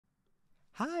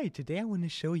Hi, today I want to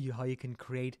show you how you can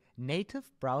create native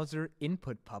browser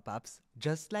input pop-ups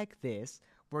just like this,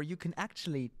 where you can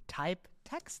actually type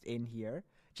text in here,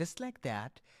 just like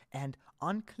that, and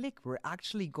on click we're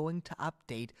actually going to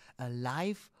update a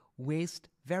live Wized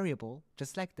variable,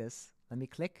 just like this. Let me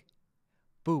click.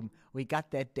 Boom, we got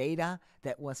that data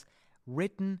that was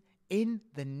written in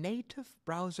the native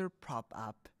browser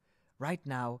pop-up right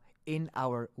now in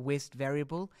our Wized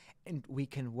variable, and we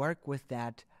can work with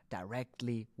that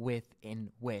directly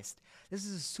within Wized. This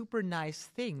is a super nice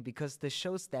thing because this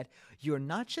shows that you're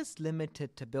not just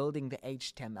limited to building the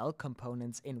HTML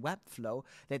components in Webflow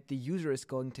that the user is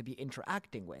going to be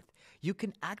interacting with. You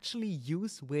can actually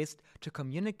use Wized to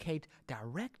communicate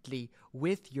directly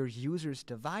with your user's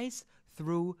device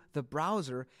through the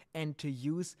browser and to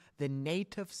use the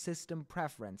native system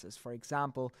preferences. For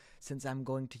example, since I'm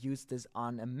going to use this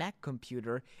on a Mac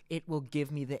computer, it will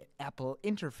give me the Apple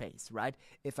interface, right?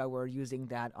 If I were using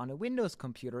that on a Windows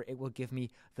computer, it will give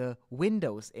me the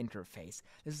Windows interface.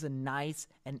 This is a nice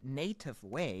and native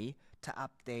way to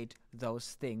update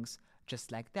those things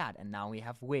just like that. And now we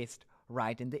have Wized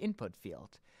right in the input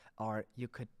field. Or you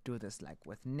could do this like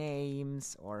with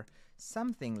names or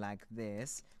something like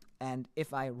this. And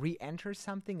if I re-enter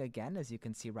something again, as you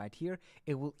can see right here,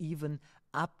 it will even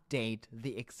update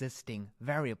the existing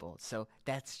variable. So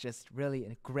that's just really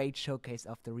a great showcase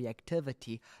of the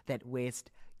reactivity that Wized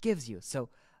gives you. So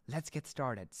let's get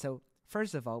started. So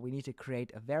first of all, we need to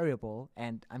create a variable,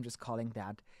 and I'm just calling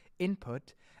that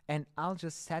input. And I'll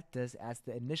just set this as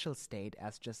the initial state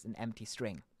as just an empty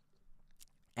string.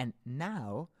 And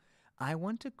now I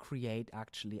want to create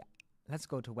let's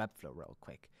go to Webflow real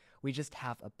quick. We just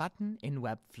have a button in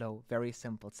Webflow, very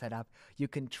simple setup. You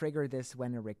can trigger this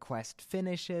when a request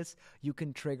finishes. You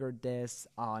can trigger this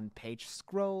on page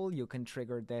scroll. You can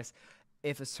trigger this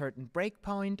if a certain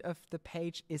breakpoint of the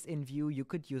page is in view. You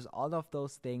could use all of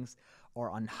those things,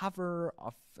 or on hover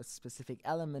of a specific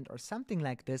element or something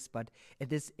like this. But in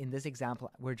this example,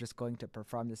 we're just going to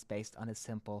perform this based on a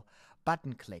simple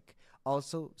button click.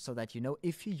 Also, so that you know,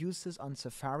 if you use this on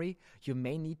Safari, you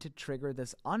may need to trigger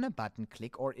this on a button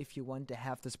click, or if you want to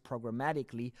have this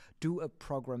programmatically, do a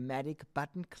programmatic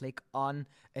button click on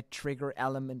a trigger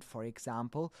element, for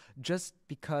example, just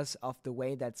because of the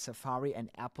way that Safari and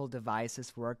Apple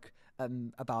devices work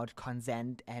about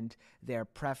consent and their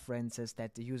preferences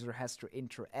that the user has to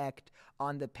interact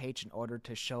on the page in order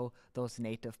to show those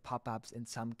native pop-ups in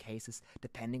some cases,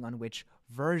 depending on which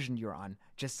version you're on,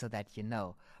 just so that you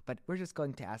know. But we're just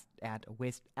going to add a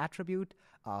Wized attribute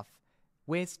of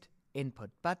Wized input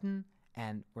button,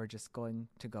 and we're just going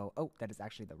to go, oh, that is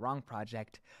actually the wrong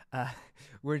project.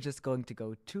 We're just going to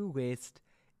go to Wized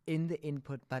in the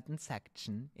input button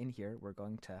section. In here, we're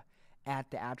going to add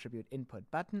the attribute input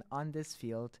button on this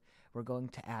field. We're going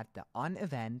to add the on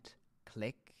event,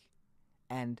 click,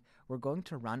 and we're going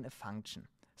to run a function.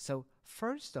 So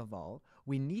first of all,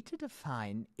 we need to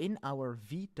define in our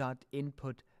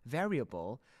v.input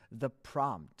variable the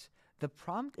prompt. The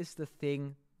prompt is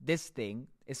this thing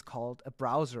is called a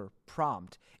browser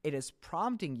prompt. It is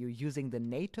prompting you using the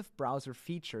native browser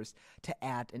features to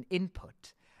add an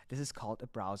input. This is called a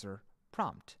browser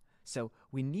prompt. So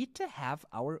we need to have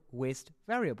our Wized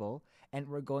variable, and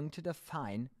we're going to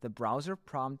define the browser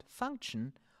prompt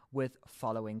function with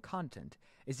following content.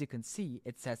 As you can see,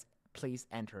 it says, please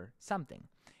enter something.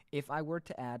 If I were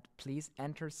to add, please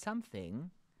enter something,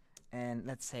 and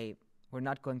let's say we're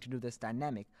not going to do this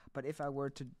dynamic, but if I were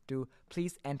to do,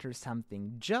 please enter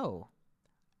something Joe,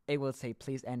 it will say,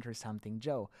 please enter something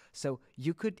Joe. So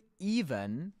you could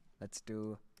even, let's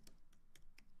do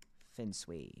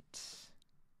FinSuite.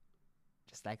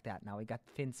 Just like that. Now we got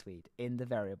FinSuite in the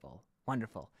variable.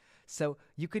 Wonderful. So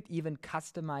you could even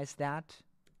customize that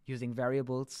using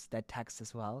variables that text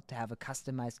as well to have a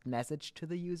customized message to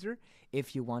the user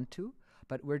if you want to.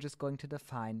 But we're just going to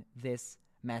define this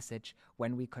message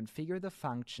when we configure the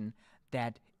function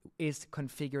that is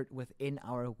configured within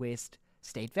our Wized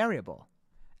state variable.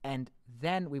 And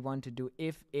then we want to do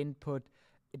if input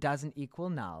doesn't equal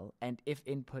null, and if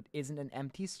input isn't an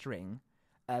empty string,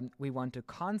 we want to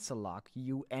console log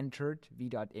you entered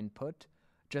v.input,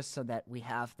 just so that we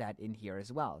have that in here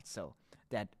as well. So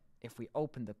that if we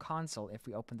open the console, if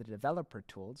we open the developer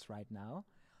tools right now,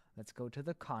 let's go to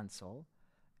the console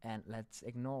and let's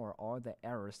ignore all the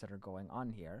errors that are going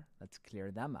on here. Let's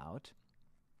clear them out.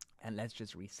 And let's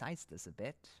just resize this a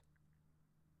bit.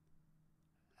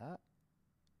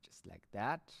 Just like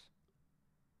that.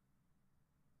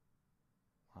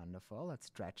 Wonderful. Let's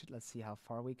stretch it. Let's see how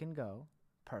far we can go.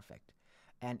 Perfect.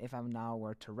 And if I now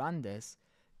were to run this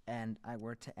and I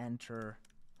were to enter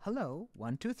hello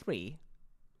 1 2 3,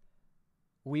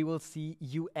 we will see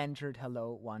you entered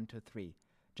hello 1, 2, 3.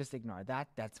 Just ignore that.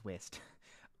 That's Wized.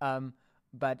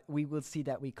 But we will see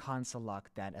that we console log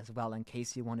that as well in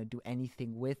case you want to do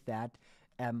anything with that.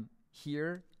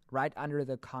 Here, right under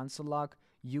the console log,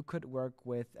 you could work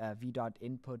with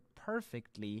v.input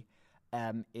perfectly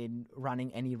in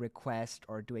running any request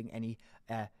or doing any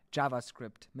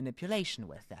JavaScript manipulation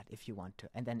with that if you want to.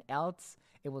 And then else,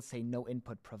 it will say no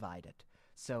input provided.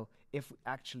 So if we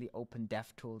actually open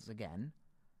DevTools again,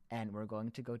 and we're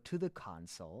going to go to the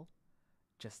console,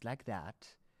 just like that,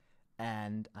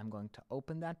 and I'm going to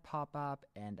open that pop-up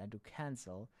and I do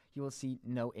cancel, you will see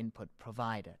no input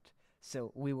provided.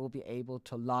 So we will be able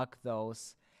to log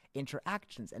those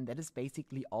interactions, and that is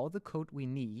basically all the code we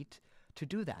need to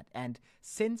do that. And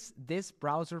since this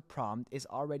browser prompt is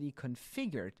already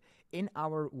configured in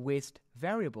our Wized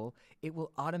variable, it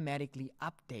will automatically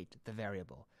update the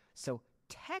variable. So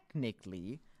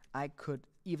technically, I could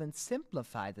even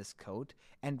simplify this code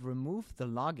and remove the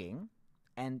logging,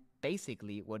 and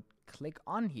basically would click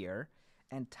on here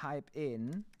and type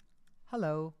in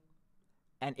hello,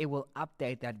 and it will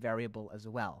update that variable as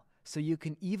well. So you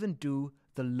can even do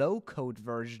the low-code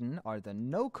version or the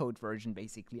no-code version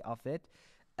basically of it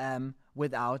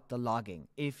without the logging.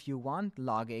 If you want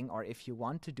logging, or if you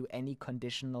want to do any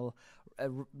conditional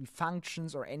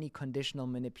functions or any conditional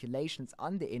manipulations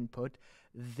on the input,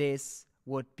 this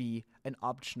would be an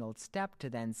optional step to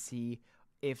then see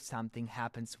if something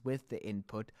happens with the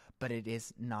input, but it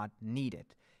is not needed.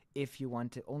 If you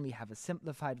want to only have a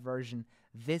simplified version,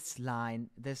 this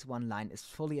one line is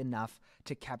fully enough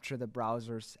to capture the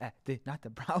browser's,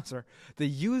 the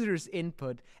user's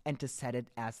input and to set it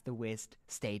as the Wized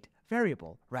state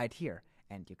variable right here.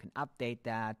 And you can update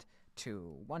that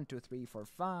to 1, 2, 3, 4,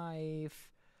 5,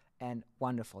 and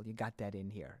wonderful, you got that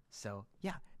in here. So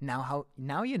yeah,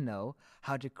 now you know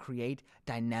how to create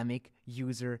dynamic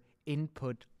user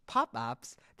input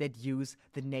pop-ups that use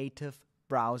the native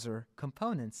browser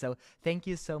components. So thank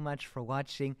you so much for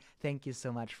watching. Thank you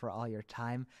so much for all your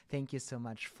time. Thank you so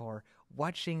much for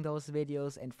watching those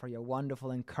videos and for your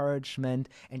wonderful encouragement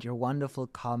and your wonderful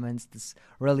comments. This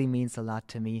really means a lot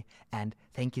to me. And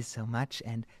thank you so much,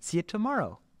 and see you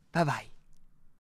tomorrow. Bye-bye.